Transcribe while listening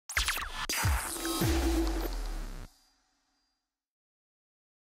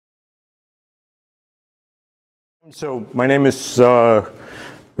So my name is Raj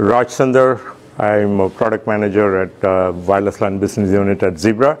Sundar. I'm a product manager at Wireless LAN Business Unit at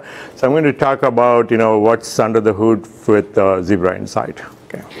Zebra. So I'm going to talk about what's under the hood with Zebra NSight.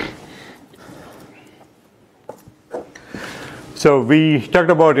 Okay. So we talked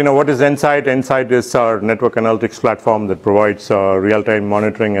about what is NSight. NSight is our network analytics platform that provides real-time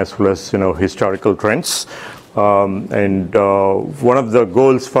monitoring as well as historical trends. And one of the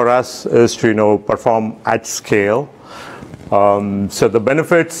goals for us is to perform at scale. So the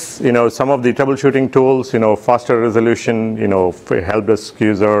benefits, some of the troubleshooting tools, faster resolution, help desk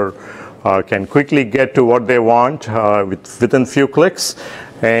user can quickly get to what they want within few clicks.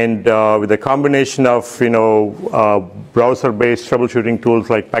 And with a combination of browser-based troubleshooting tools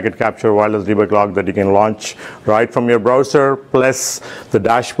like packet capture, wireless debug log that you can launch right from your browser, plus the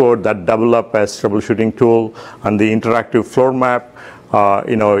dashboard that double up as troubleshooting tool, and the interactive floor map,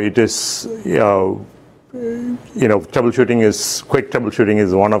 it is quick troubleshooting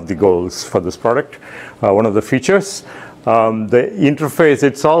is one of the goals for this product, one of the features. The interface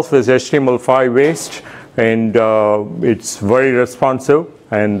itself is HTML5 based, and it's very responsive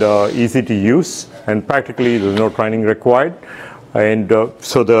and easy to use, and practically there's no training required. And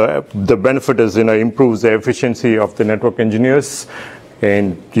so the benefit is improves the efficiency of the network engineers,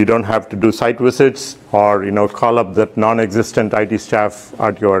 and you don't have to do site visits or call up that non-existent IT staff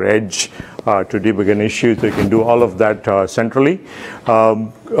at your edge to debug an issue. So you can do all of that centrally.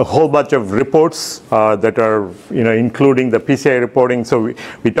 A whole bunch of reports that are including the PCI reporting. So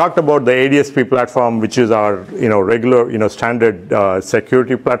we talked about the ADSP platform, which is our regular standard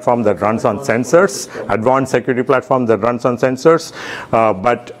security platform that runs on sensors, advanced security platform that runs on sensors.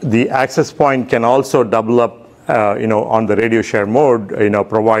 But the access point can also double up on the radio share mode,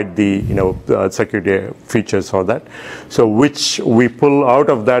 provide the security features for that. So which we pull out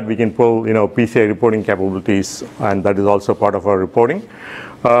of that, we can pull PCI reporting capabilities, and that is also part of our reporting.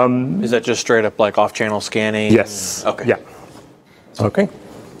 Is that just straight up like off-channel scanning? Yes. Okay. Yeah. Okay.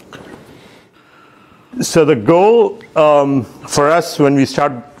 So the goal for us when we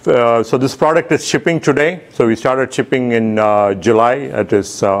start, so this product is shipping today. So we started shipping in July. It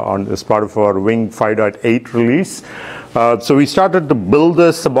is as part of our Wing 5.8 release. So we started to build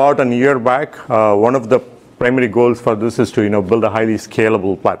this about a year back. One of the primary goals for this is to build a highly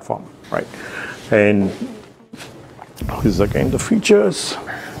scalable platform, right? And this is again the features.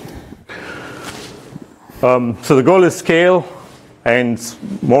 So the goal is scale and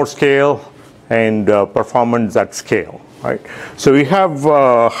more scale and performance at scale, right? So we have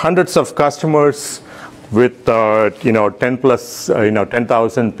hundreds of customers with 10,000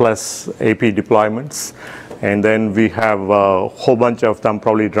 plus AP deployments, and then we have a whole bunch of them,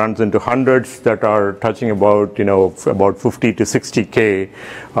 probably runs into hundreds that are touching about 50 to 60K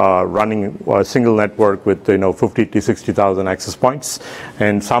running a single network with 50 to 60,000 access points,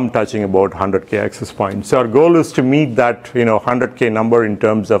 and some touching about 100K access points. So our goal is to meet that 100K number in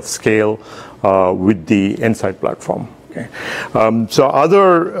terms of scale with the NSight platform. Okay. So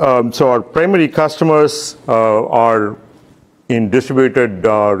our primary customers are in distributed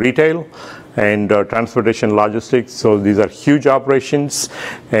retail and transportation logistics. So these are huge operations,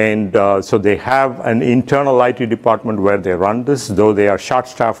 and so they have an internal IT department where they run this. Though they are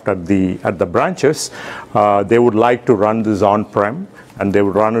short-staffed at the branches, they would like to run this on-prem, and they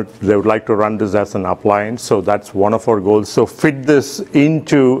would like to run this as an appliance. So that's one of our goals. So fit this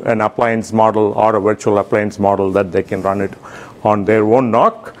into an appliance model or a virtual appliance model that they can run it on their own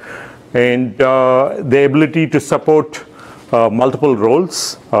NOC, and the ability to support multiple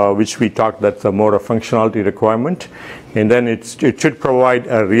roles, which we talked, that's a more a functionality requirement. And then it should provide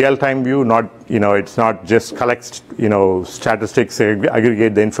a real-time view, it's not just collect, statistics,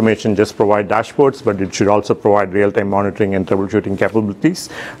 aggregate the information, just provide dashboards, but it should also provide real-time monitoring and troubleshooting capabilities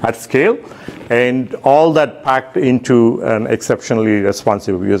at scale, and all that packed into an exceptionally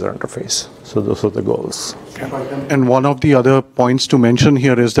responsive user interface. So those are the goals. And one of the other points to mention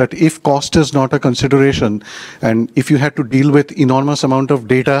here is that if cost is not a consideration, and if you had to deal with enormous amount of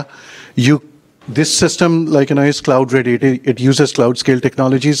data, this system, is cloud ready. It uses cloud scale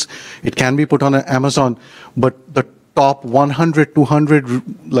technologies. It can be put on Amazon, but the top 100, 200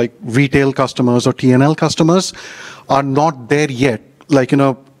 retail customers or TNL customers are not there yet. Their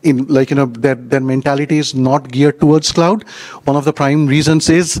mentality is not geared towards cloud. One of the prime reasons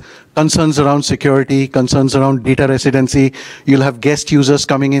is concerns around security, concerns around data residency. You'll have guest users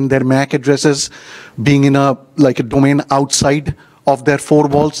coming in, their MAC addresses being in a domain outside of their four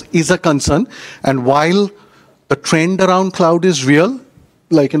walls is a concern. And while the trend around cloud is real,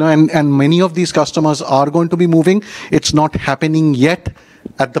 and many of these customers are going to be moving, it's not happening yet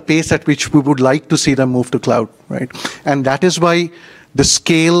at the pace at which we would like to see them move to cloud, right? And that is why the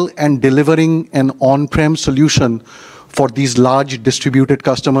scale and delivering an on-prem solution for these large distributed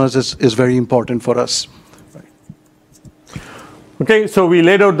customers is very important for us. Okay, so we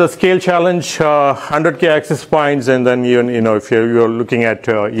laid out the scale challenge, 100K access points, and then even, if you're looking at,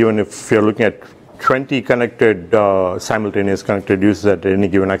 even if you're looking at 20 connected, simultaneous connected users at any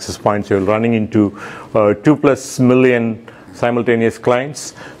given access point, so you're running into 2+ million simultaneous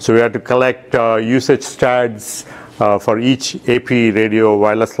clients. So we have to collect usage stats for each AP, radio,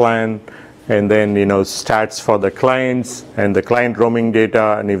 wireless LAN, and then stats for the clients and the client roaming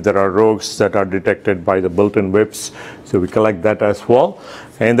data, and if there are rogues that are detected by the built-in whips, so we collect that as well.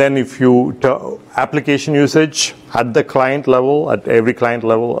 And then if you application usage at the client level, at every client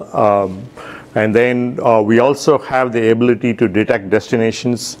level, and then we also have the ability to detect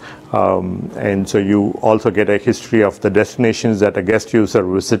destinations, and so you also get a history of the destinations that a guest user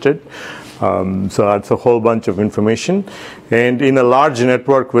visited. So that's a whole bunch of information. And in a large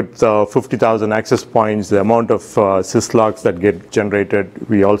network with 50,000 access points, the amount of syslogs that get generated,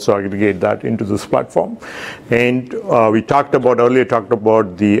 we also aggregate that into this platform. And we earlier talked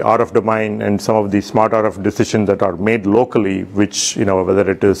about the RF domain and some of the smart RF decisions that are made locally, which, whether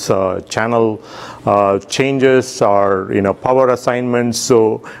it is channel changes or, power assignments,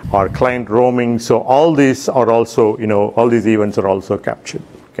 or client roaming. So all these are also, all these events are also captured.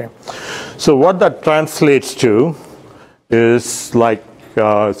 Okay, so what that translates to is like,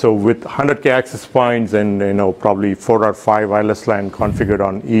 so with 100K access points and probably 4 or 5 wireless LAN configured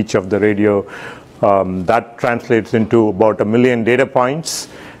on each of the radio, that translates into about 1 million data points,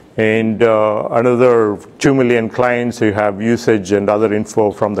 and another 2 million clients. So you have usage and other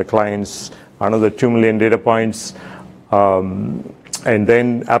info from the clients, another 2 million data points. And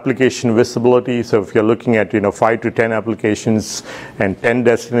then application visibility. So if you're looking at 5 to 10 applications and 10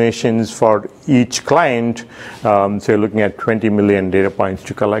 destinations for each client, so you're looking at 20 million data points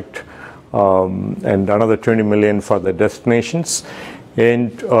to collect, and another 20 million for the destinations.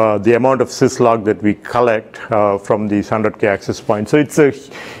 And the amount of syslog that we collect from these 100K access points. So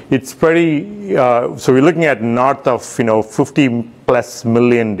it's pretty. So we're looking at north of 50+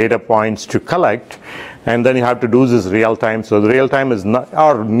 million data points to collect. And then you have to do this real time. So the real time is not,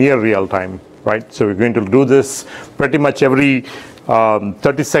 or near real time, right? So we're going to do this pretty much every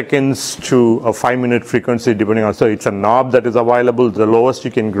 30 seconds to a 5-minute frequency, depending on. So it's a knob that is available. The lowest you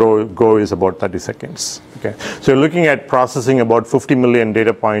can go is about 30 seconds. Okay. So you're looking at processing about 50 million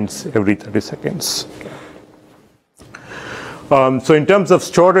data points every 30 seconds. So in terms of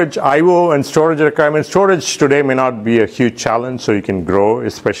storage, I/O and storage requirements, storage today may not be a huge challenge, so you can grow,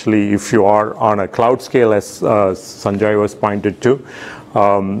 especially if you are on a cloud scale, as Sanjay was pointed to.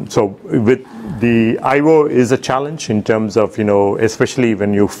 So with the I/O is a challenge in terms of, especially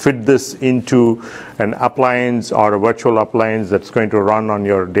when you fit this into an appliance or a virtual appliance that's going to run on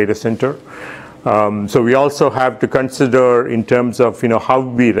your data center. So we also have to consider in terms of how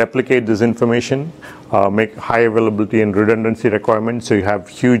we replicate this information, make high availability and redundancy requirements. So you have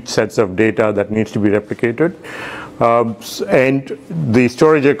huge sets of data that needs to be replicated, and the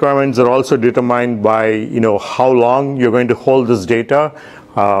storage requirements are also determined by how long you're going to hold this data,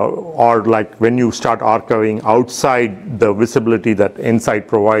 or like when you start archiving outside the visibility that NSight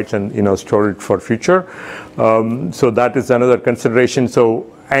provides, and store it for future. So that is another consideration.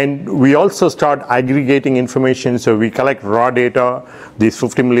 And we also start aggregating information. So we collect raw data, these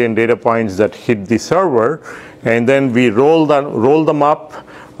 50 million data points that hit the server, and then we roll them up.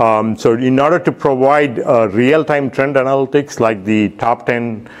 So in order to provide real-time trend analytics, like the top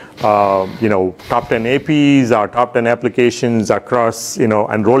 10, top 10 APs or top 10 applications across,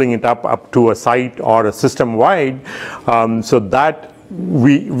 and rolling it up to a site or a system-wide, so that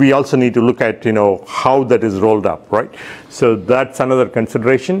we also need to look at how that is rolled up, right? So that's another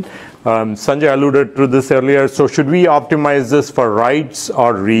consideration. Sanjay alluded to this earlier. So should we optimize this for writes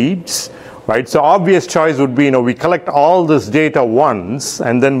or reads? Right, so obvious choice would be, we collect all this data once,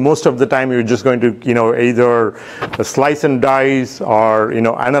 and then most of the time you're just going to, either slice and dice or,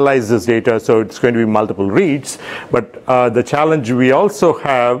 analyze this data. So it's going to be multiple reads. But the challenge we also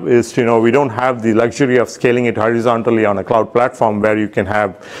have is, we don't have the luxury of scaling it horizontally on a cloud platform where you can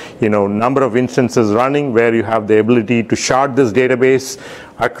have, number of instances running, where you have the ability to shard this database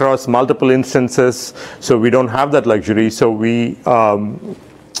across multiple instances. So we don't have that luxury. So we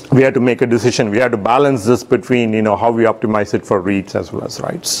had to make a decision. We had to balance this between, how we optimize it for reads as well as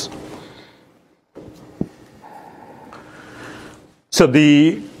writes. So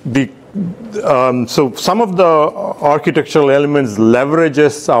the So some of the architectural elements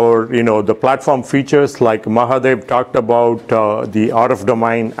leverages our, the platform features like Mahadev talked about, the RF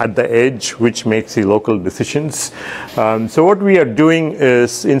domain at the edge, which makes the local decisions. So what we are doing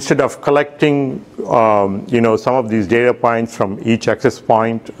is, instead of collecting, some of these data points from each access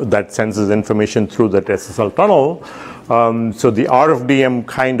point that senses information through that SSL tunnel, so the RFDM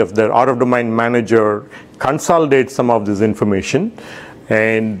the RF domain manager consolidates some of this information.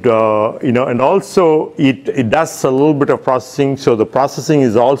 And and also it does a little bit of processing. So the processing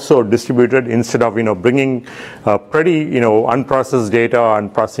is also distributed, instead of bringing pretty unprocessed data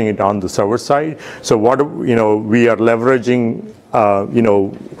and processing it on the server side. So what we are leveraging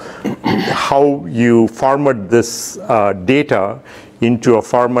how you format this data into a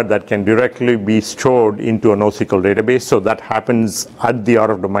format that can directly be stored into a NoSQL database. So that happens at the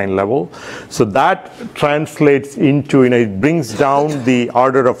RF domain level. So that translates into, it brings down the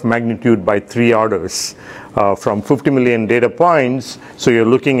order of magnitude by 3 orders, from 50 million data points. So you're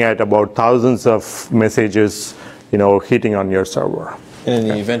looking at about thousands of messages, hitting on your server. And in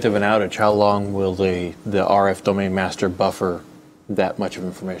the event of an outage, how long will the RF domain master buffer that much of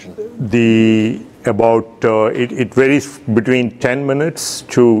information? It varies between 10 minutes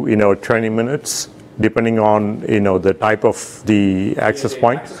to 20 minutes, depending on the type of the access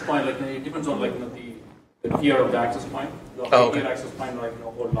point. Access point, it depends on the tier of the access point. The high-tier access point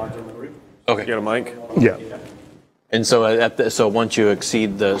hold larger memory. Okay. Get a mic? Yeah. And so so once you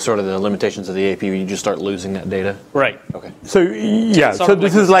exceed the limitations of the AP, you just start losing that data? Right. Okay. So yeah, so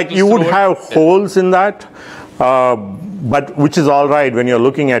this is you would have holes in that. But which is all right when you're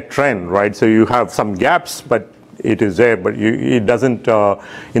looking at trend, right? So you have some gaps, but it is there. But it doesn't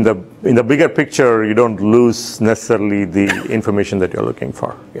in the bigger picture, you don't lose necessarily the information that you're looking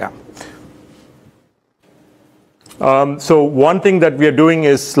for. Yeah. So one thing that we are doing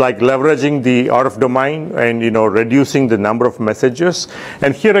is leveraging the RF domain and reducing the number of messages.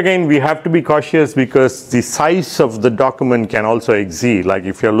 And here again, we have to be cautious because the size of the document can also exceed. Like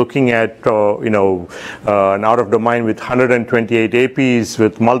if you're looking at an RF domain with 128 APs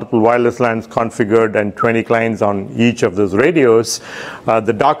with multiple wireless LANs configured and 20 clients on each of those radios,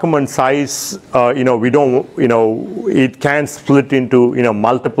 the document size, we don't, it can split into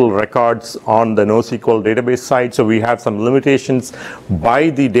multiple records on the NoSQL database side. So we have some limitations by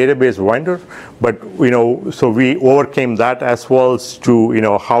the database vendor, but so we overcame that as well as to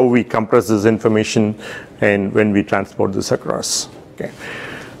how we compress this information and when we transport this across. Okay.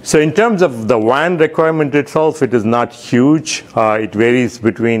 So in terms of the WAN requirement itself, it is not huge. It varies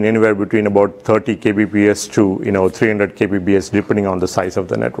anywhere between about 30 kbps to 300 kbps, depending on the size of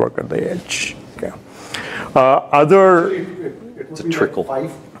the network at the edge. Okay. It's a trickle.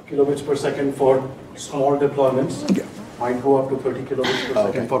 5 kilobits per second for small deployments. Yeah. Might go up to 30 kilobits per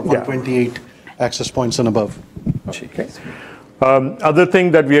second for 128 access points and above. Okay. Other thing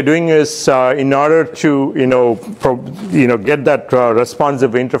that we are doing is in order to get that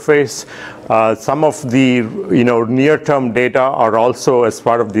responsive interface, some of the near-term data are also as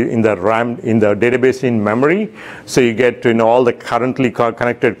part of in the RAM in the database in memory. So you get all the currently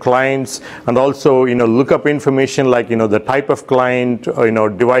connected clients, and also look up information like the type of client,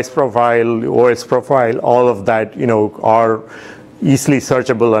 device profile, OS profile, all of that are easily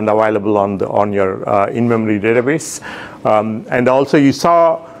searchable and available on your in-memory database. And also you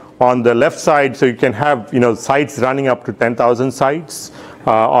saw on the left side, so you can have sites running up to 10,000 sites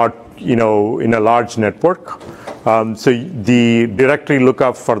or in a large network. So the directory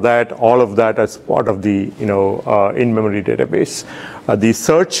lookup for that, all of that as part of the in-memory database. The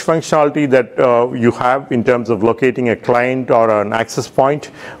search functionality that you have in terms of locating a client or an access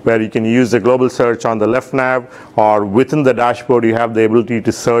point, where you can use the global search on the left nav, or within the dashboard you have the ability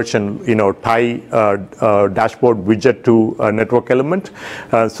to search and tie a dashboard widget to a network element.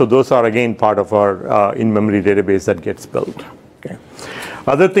 So those are again part of our in-memory database that gets built. Okay.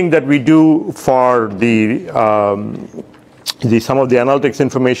 Other thing that we do for some of the analytics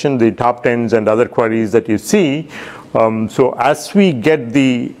information, the top 10s and other queries that you see. So as we get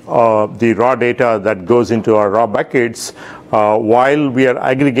the raw data that goes into our raw buckets, while we are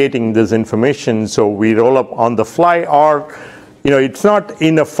aggregating this information, so we roll up on the fly, or it's not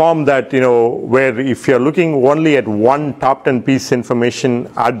in a form that, where if you're looking only at one top 10 piece information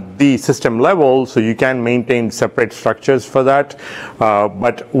at the system level, so you can maintain separate structures for that.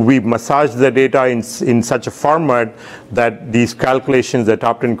 But we massage the data in such a format that these calculations, the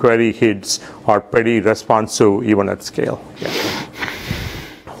top 10 query hits, are pretty responsive even at scale. Yeah.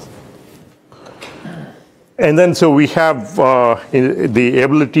 And then so we have the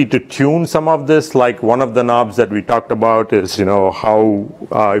ability to tune some of this, like one of the knobs that we talked about is, how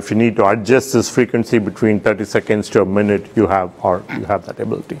if you need to adjust this frequency between 30 seconds to a minute, you have that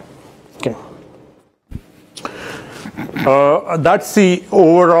ability. Okay. That's the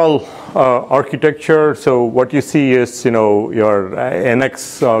overall architecture. So what you see is, your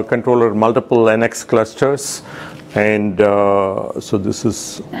NX controller, multiple NX clusters, and so this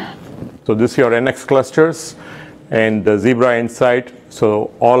is your NX clusters, and the Zebra NSight.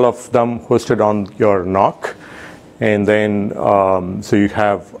 So all of them hosted on your NOC, and then so you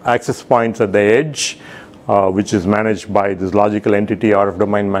have access points at the edge, which is managed by this logical entity RF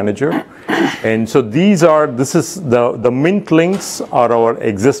domain manager. And so this is the Mint links are our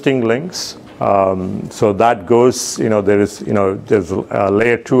existing links. So that goes, there's a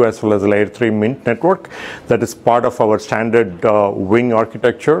layer 2 as well as a layer 3 Mint network that is part of our standard wing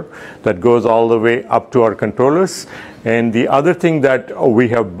architecture that goes all the way up to our controllers. And the other thing that we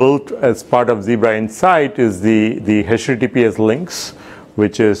have built as part of Zebra NSight is the HTTPS links,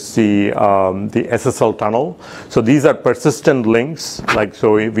 which is the SSL tunnel. So these are persistent links.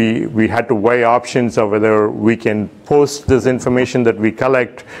 So we had to weigh options of whether we can post this information that we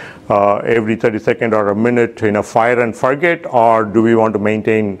collect every 30 seconds or a minute, fire and forget, or do we want to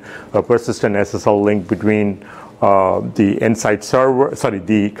maintain a persistent SSL link between the NSight server,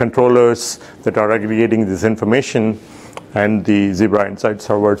 the controllers that are aggregating this information and the Zebra NSight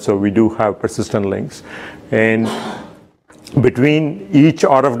server. So we do have persistent links. And between each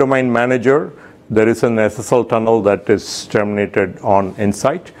RF domain manager, there is an SSL tunnel that is terminated on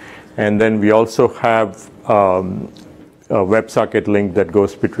NSight. And then we also have a WebSocket link that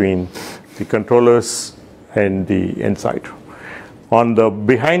goes between the controllers and the NSight. On the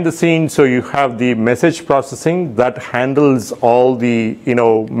behind the scenes, so you have the message processing that handles all the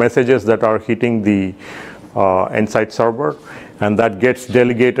messages that are hitting the NSight server, and that gets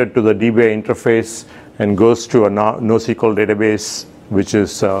delegated to the DBA interface and goes to a NoSQL database, which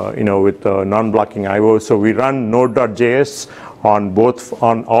is with non-blocking I/O. So we run Node.js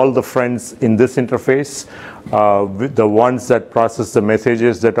on all the friends in this interface, with the ones that process the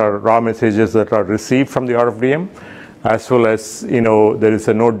messages that are raw messages that are received from the RFDM, as well as there is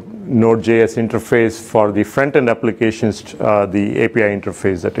a Node.js interface for the front-end applications, the API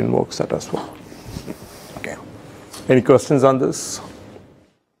interface that invokes that as well. Okay. Any questions on this?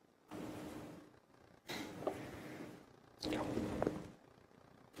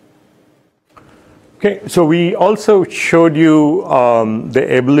 Okay, so we also showed you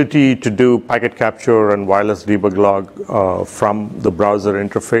the ability to do packet capture and wireless debug log from the browser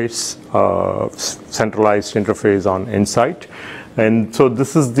interface, centralized interface on NSight. And so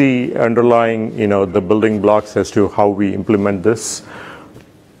this is the underlying, the building blocks as to how we implement this.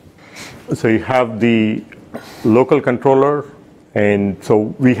 So you have the local controller, and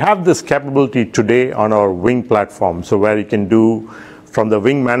so we have this capability today on our Wing platform, so where you can do from the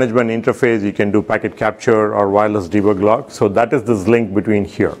Wing management interface, you can do packet capture or wireless debug log. So that is this link between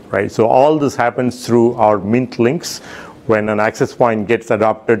here, right? So all this happens through our Mint links. When an access point gets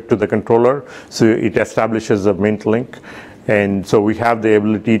adopted to the controller, so it establishes a Mint link. And so we have the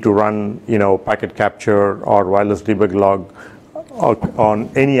ability to run, packet capture or wireless debug log on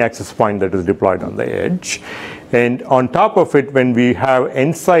any access point that is deployed on the edge. And on top of it, when we have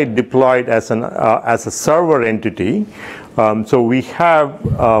NSight deployed as a server entity, so we have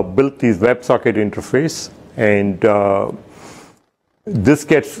built this WebSocket interface, and this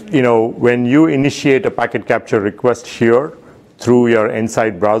gets, when you initiate a packet capture request here through your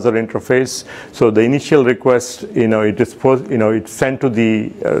NSight browser interface, so the initial request, it's sent to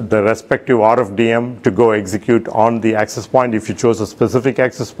the respective RFDM to go execute on the access point if you chose a specific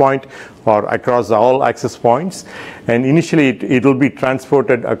access point or across all access points. And initially, it will be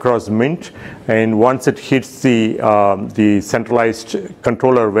transported across Mint, and once it hits the centralized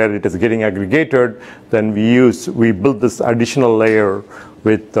controller where it is getting aggregated, then we build this additional layer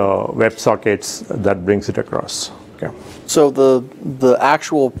with WebSockets that brings it across. Okay. So the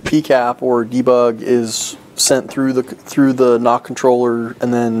actual PCAP or debug is sent through the NOC controller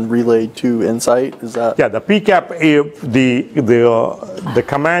and then relayed to NSight. Is that? Yeah, the PCAP, the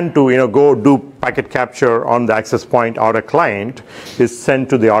command to go do packet capture on the access point or a client is sent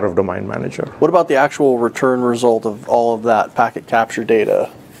to the RF domain manager. What about the actual return result of all of that packet capture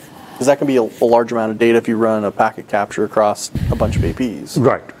data? Because that can be a large amount of data if you run a packet capture across a bunch of APs.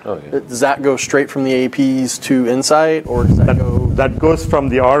 Right. Oh, yeah. Does that go straight from the APs to NSight, or does that go? That goes from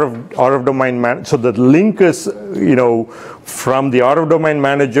the RF domain manager. So the link is, from the RF domain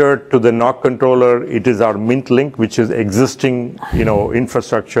manager to the NOC controller. It is our Mint link, which is existing,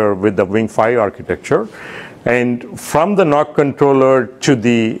 infrastructure with the Wing 5 architecture. And from the NOC controller to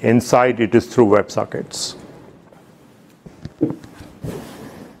the NSight, it is through WebSockets.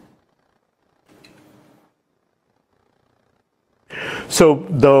 So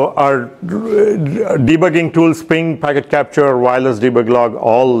our debugging tools, ping, packet capture, wireless debug log,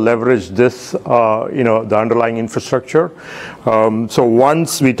 all leverage this, the underlying infrastructure. So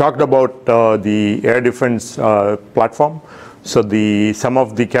once we talked about the air defense platform, so some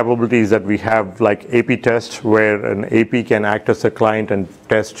of the capabilities that we have, like AP test, where an AP can act as a client and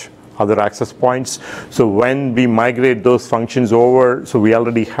test other access points. So when we migrate those functions over, so we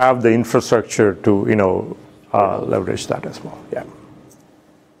already have the infrastructure to leverage that as well. Yeah.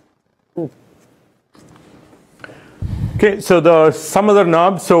 Okay, so some other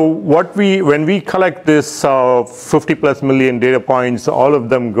knobs. So when we collect this 50 plus million data points, all of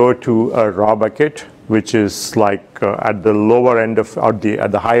them go to a raw bucket, which is like at the lower end of, or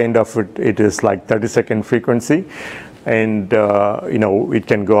at the high end of it, it is like 30-second frequency. And it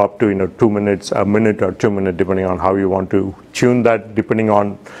can go up to 2 minutes, a minute or 2 minutes, depending on how you want to tune that, depending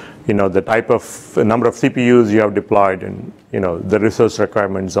on the type of number of CPUs you have deployed and the resource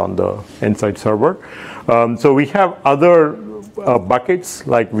requirements on the NSight server. So we have other buckets,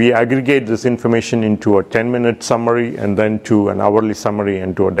 like we aggregate this information into a 10-minute summary, and then to an hourly summary,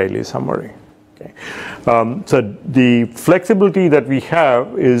 and to a daily summary. Okay. So the flexibility that we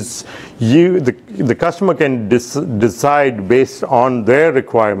have is the customer can decide based on their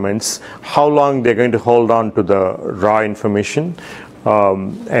requirements how long they're going to hold on to the raw information.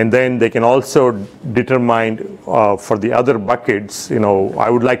 And then they can also determine for the other buckets, I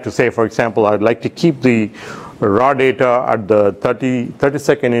would like to say, for example, I'd like to keep the raw data at the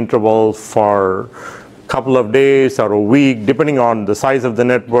 30-second interval for a couple of days or a week, depending on the size of the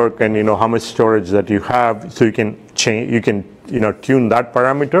network and how much storage that you have. So you can tune that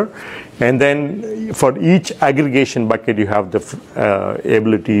parameter. And then for each aggregation bucket, you have the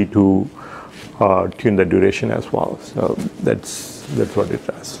ability to tune the duration as well. So that's what it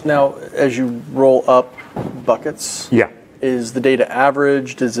does. Now, as you roll up buckets, is the data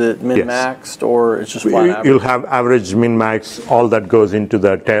averaged? Is it min-maxed, or it's just flat average? You'll have average, min-max, all that goes into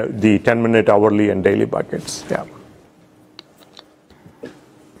the 10-minute, hourly, and daily buckets. Yeah.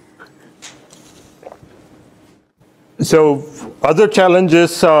 So other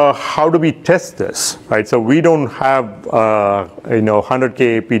challenges, how do we test this, right? So we don't have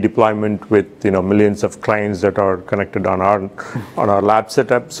 100K AP deployment with millions of clients that are connected on our lab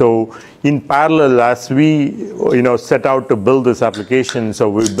setup. So in parallel, as we set out to build this application, so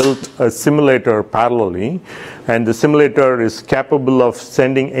we built a simulator parallelly, and the simulator is capable of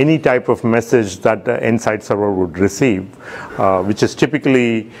sending any type of message that the NSight server would receive, which is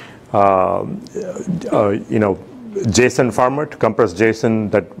typically JSON format, compressed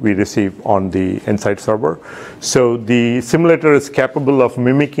JSON that we receive on the NSight server. So the simulator is capable of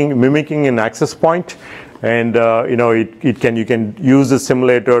mimicking an access point, and you can use the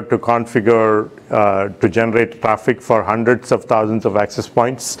simulator to configure to generate traffic for hundreds of thousands of access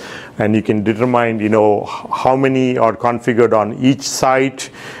points, and you can determine how many are configured on each site.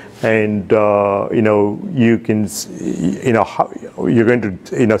 And you can you're going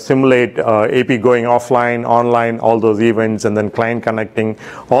to simulate AP going offline, online, all those events, and then client connecting.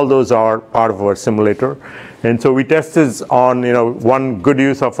 All those are part of our simulator. And so we test this on one good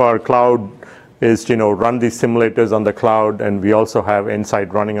use of our cloud is run these simulators on the cloud, and we also have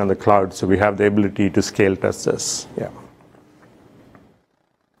NSight running on the cloud, so we have the ability to scale test this. Yeah.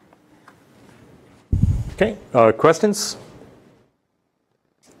 Okay. Questions?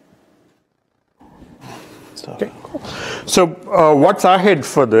 Okay. So what's ahead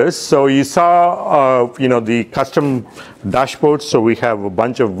for this? So you saw, the custom dashboards. So we have a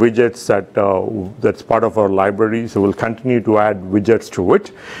bunch of widgets that's part of our library. So we'll continue to add widgets to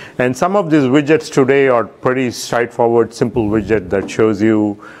it. And some of these widgets today are pretty straightforward, simple widget that shows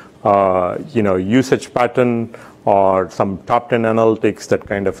you, usage pattern, or some top 10 analytics, that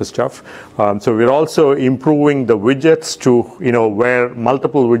kind of stuff. So we're also improving the widgets to, where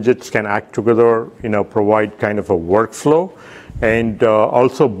multiple widgets can act together, provide kind of a workflow. And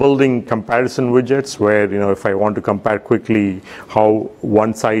also building comparison widgets where, if I want to compare quickly how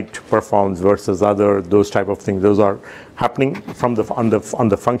one site performs versus other, those type of things, those are happening on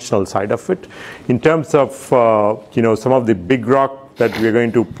the functional side of it. In terms of, some of the big rock that we're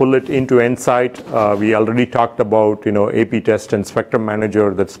going to pull it into NSight, we already talked about, AP test and spectrum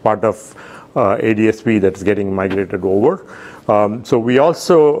manager that's part of ADSP that's getting migrated over. So we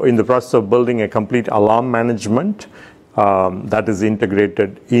also in the process of building a complete alarm management that is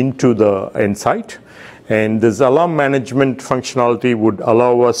integrated into the NSight. And this alarm management functionality would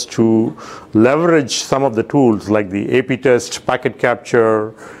allow us to leverage some of the tools like the AP test, packet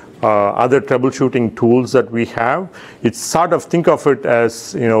capture, other troubleshooting tools that we have. It's sort of, think of it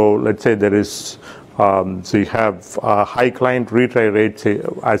as, let's say there is, so you have high client retry rates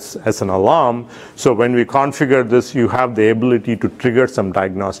as an alarm. So when we configure this, you have the ability to trigger some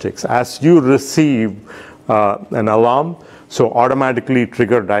diagnostics. As you receive an alarm, so automatically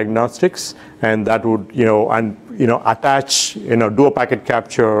trigger diagnostics, and that would, attach, do a packet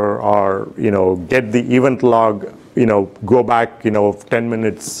capture, or, get the event log, go back, 10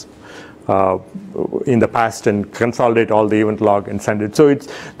 minutes in the past and consolidate all the event log and send it. So it's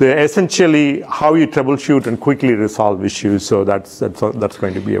essentially how you troubleshoot and quickly resolve issues. So that's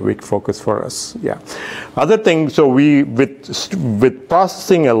going to be a big focus for us. Yeah. Other thing, so with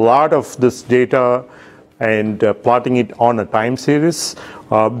processing a lot of this data and plotting it on a time series,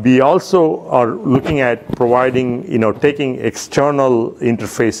 we also are looking at providing, taking external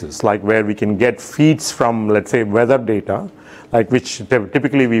interfaces, like where we can get feeds from, let's say, weather data, like which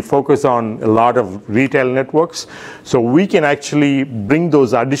typically we focus on a lot of retail networks. So we can actually bring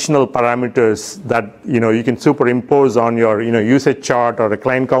those additional parameters that, you can superimpose on your, usage chart or a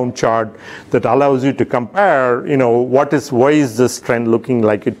client count chart that allows you to compare, why is this trend looking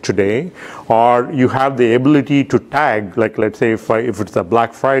like it today? Or you have the ability to tag, like let's say if it's a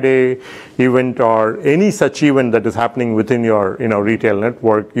Black Friday event or any such event that is happening within your, retail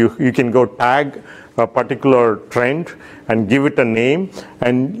network, you can go tag a particular trend and give it a name,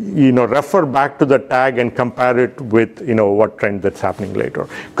 and refer back to the tag and compare it with what trend that's happening later.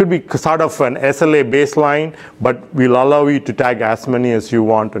 Could be sort of an SLA baseline, but we'll allow you to tag as many as you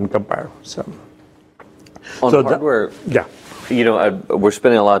want and compare. So on hardware, yeah, we're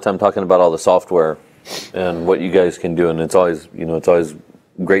spending a lot of time talking about all the software and what you guys can do, and it's always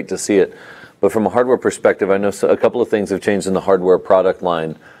great to see it. But from a hardware perspective, I know a couple of things have changed in the hardware product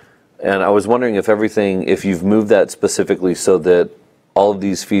line. And I was wondering if you've moved that specifically so that all of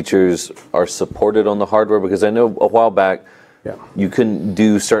these features are supported on the hardware, because I know a while back you couldn't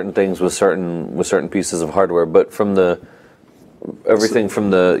do certain things with certain pieces of hardware, but from everything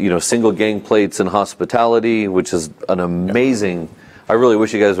from the single gang plates in hospitality, which is an amazing. I really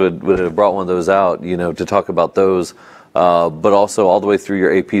wish you guys would have brought one of those out, to talk about those. But also all the way through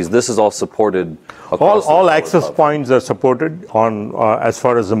your APs. This is all supported. All access points are supported on as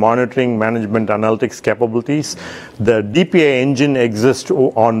far as the monitoring, management, analytics capabilities. The DPA engine exists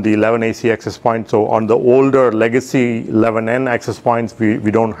on the 11AC access point. So on the older legacy 11N access points,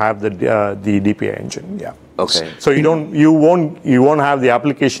 we don't have the DPA engine. Yeah. Okay. So you won't have the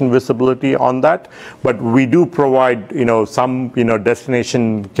application visibility on that, but we do provide some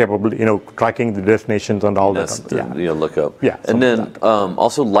destination capability, tracking the destinations and all that. Look up. Yeah. And then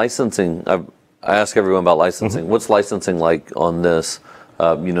also licensing. I ask everyone about licensing. What's licensing like on this?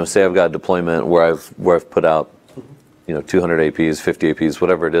 Say I've got a deployment where I've put out 200 APs, 50 APs,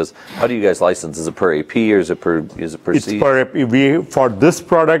 whatever it is. How do you guys license? Is it per AP or is it per seat? It's per AP. For this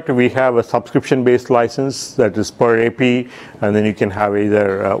product, we have a subscription-based license that is per AP, and then you can have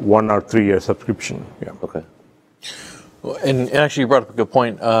either 1 or 3 year subscription. Yeah. Okay. And actually, you brought up a good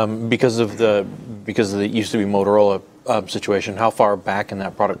point. Because of the used to be Motorola situation, how far back in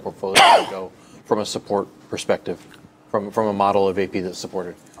that product portfolio do you go from a support perspective, from a model of AP that's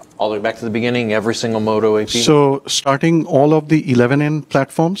supported? All the way back to the beginning, every single Moto AP? So starting all of the 11N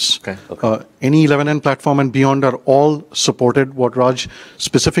platforms, any 11N platform and beyond are all supported. What Raj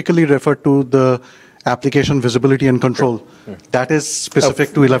specifically referred to, the application visibility and control, that is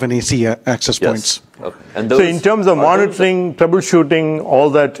specific to 11AC access points. Okay. And so in terms of monitoring, troubleshooting, all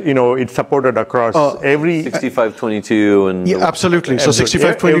that, it's supported across every 6522 and absolutely. So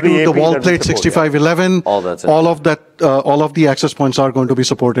 6522, the wall plate, 6511, all of that, all of the access points are going to be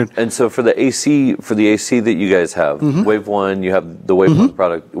supported. And so for the AC that you guys have, Wave 1, you have the Wave 1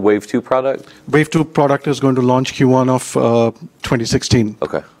 product, Wave 2 product? Wave 2 product is going to launch Q1 of 2016.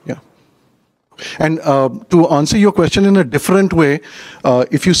 Okay. Yeah. And to answer your question in a different way,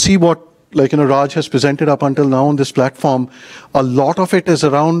 if you see what Raj has presented up until now on this platform, a lot of it is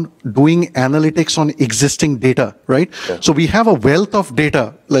around doing analytics on existing data, right? Yeah. So we have a wealth of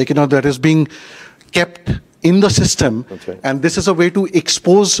data, that is being kept in the system. Right. And this is a way to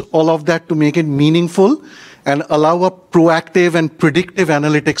expose all of that to make it meaningful and allow a proactive and predictive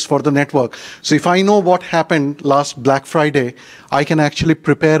analytics for the network. So if I know what happened last Black Friday, I can actually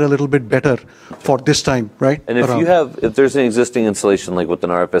prepare a little bit better for this time, right? And if there's an existing installation like with an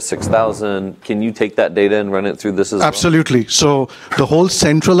RFS 6000, can you take that data and run it through this as well? Absolutely. So the whole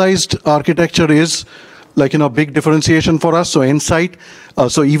centralized architecture is big differentiation for us. So NSight,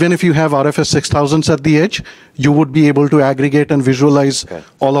 so even if you have RFS 6000s at the edge, you would be able to aggregate and visualize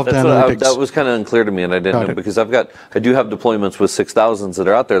all of the analytics. That was kind of unclear to me, and I didn't know, because I do have deployments with 6000s that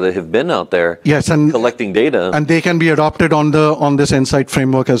are out there that have been out there, yes, and collecting data, and they can be adopted on this NSight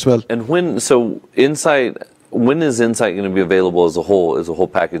framework as well. And when is NSight going to be available as a whole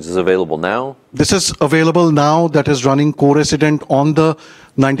package? Is it available now? This is available now. That is running co-resident on the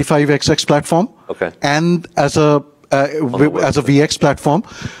 95XX platform, and as a VX platform.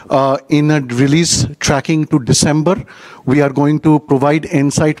 In a release tracking to December, we are going to provide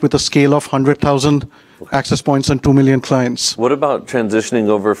NSight with a scale of 100,000 access points and 2 million clients. What about transitioning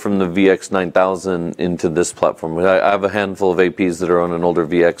over from the VX 9000 into this platform? I have a handful of APs that are on an older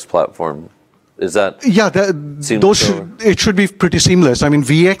VX platform. Is that it should be pretty seamless. I mean,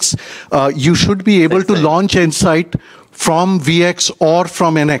 VX, you should be able to launch NSight from VX or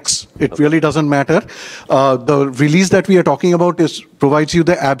from NX. It really doesn't matter. The release that we are talking about provides you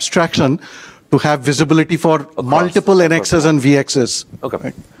the abstraction to have visibility for multiple NXs and VXs. Okay.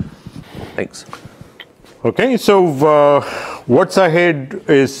 Right. Thanks. Okay, so what's ahead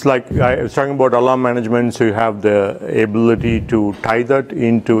is, like I was talking about alarm management, so you have the ability to tie that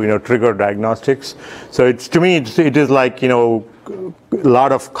into trigger diagnostics. So to me it is like a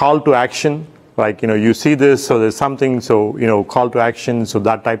lot of call to action. Like you see this, so there's something, so call to action, so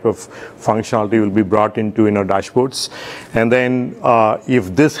that type of functionality will be brought into dashboards, and then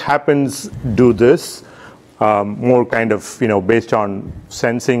if this happens, do this. More kind of, based on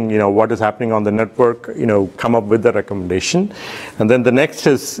sensing, what is happening on the network, come up with the recommendation. And then the next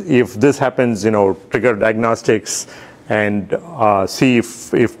is, if this happens, trigger diagnostics and see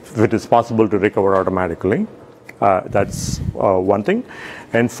if it is possible to recover automatically. That's one thing.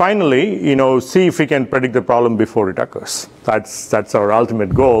 And finally, see if we can predict the problem before it occurs. That's our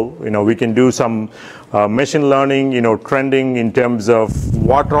ultimate goal. We can do some machine learning, trending in terms of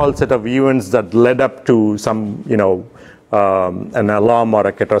what are all set of events that led up to some, an alarm or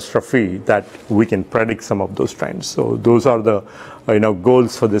a catastrophe, that we can predict some of those trends. So those are the,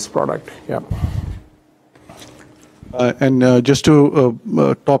 goals for this product. Yeah. And just to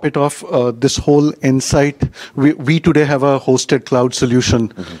top it off, this whole NSight, we today have a hosted cloud solution.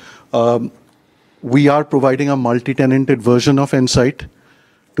 Mm-hmm. We are providing a multi-tenanted version of NSight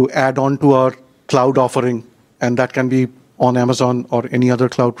to add on to our cloud offering, and that can be on Amazon or any other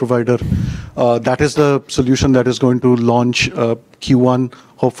cloud provider. That is the solution that is going to launch Q1,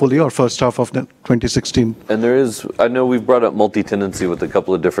 hopefully, or first half of 2016. And I know we've brought up multi-tenancy with a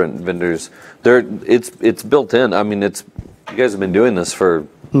couple of different vendors. It's built in. I mean, you guys have been doing this for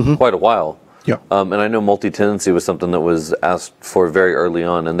quite a while. Yeah. And I know multi-tenancy was something that was asked for very early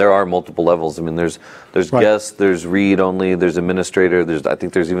on, and there are multiple levels. I mean, there's guest, there's read only, there's administrator, I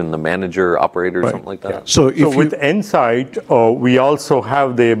think there's even the manager, operator, something like that. Yeah. So with NSight, we also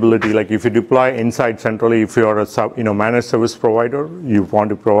have the ability, like if you deploy NSight centrally, if you're a managed service provider, you want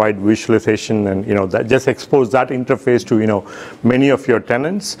to provide visualization and that just expose that interface to many of your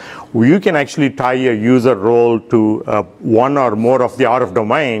tenants. You can actually tie a user role to one or more of the RF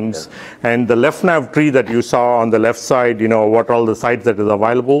domains, and the left nav tree that you saw on the left side, what are all the sites that is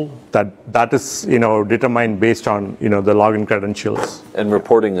available, that is determined based on the login credentials. And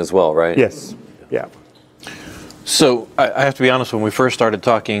reporting as well, right? Yes. Yeah. So I have to be honest, when we first started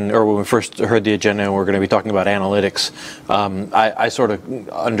talking, or when we first heard the agenda and we're going to be talking about analytics, I sort of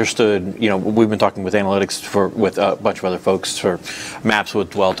understood, we've been talking with analytics with a bunch of other folks for maps with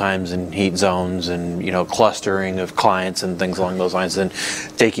dwell times and heat zones and, clustering of clients and things along those lines, and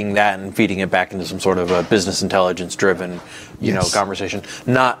taking that and feeding it back into some sort of a business intelligence driven, conversation,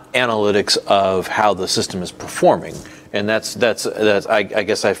 not analytics of how the system is performing. And that's I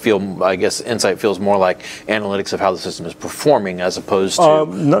guess NSight feels more like analytics of how the system is performing, as opposed to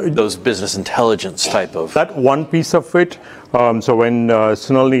those business intelligence type of. That one piece of it. So when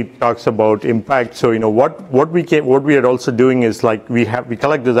Sunalini talks about impact, so what we are also doing is, like, we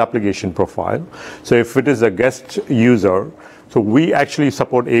collect this application profile. So if it is a guest user, so we actually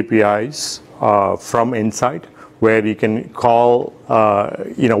support APIs from NSight, where you can call.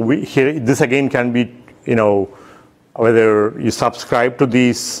 This again can be whether you subscribe to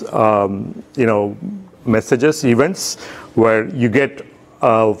these, messages, events, where you get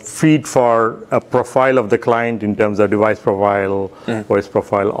a feed for a profile of the client in terms of device profile, voice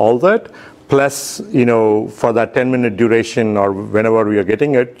profile, all that. Plus, for that 10-minute duration or whenever we are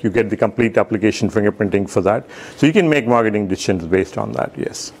getting it, you get the complete application fingerprinting for that. So you can make marketing decisions based on that,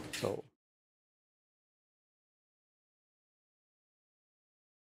 yes.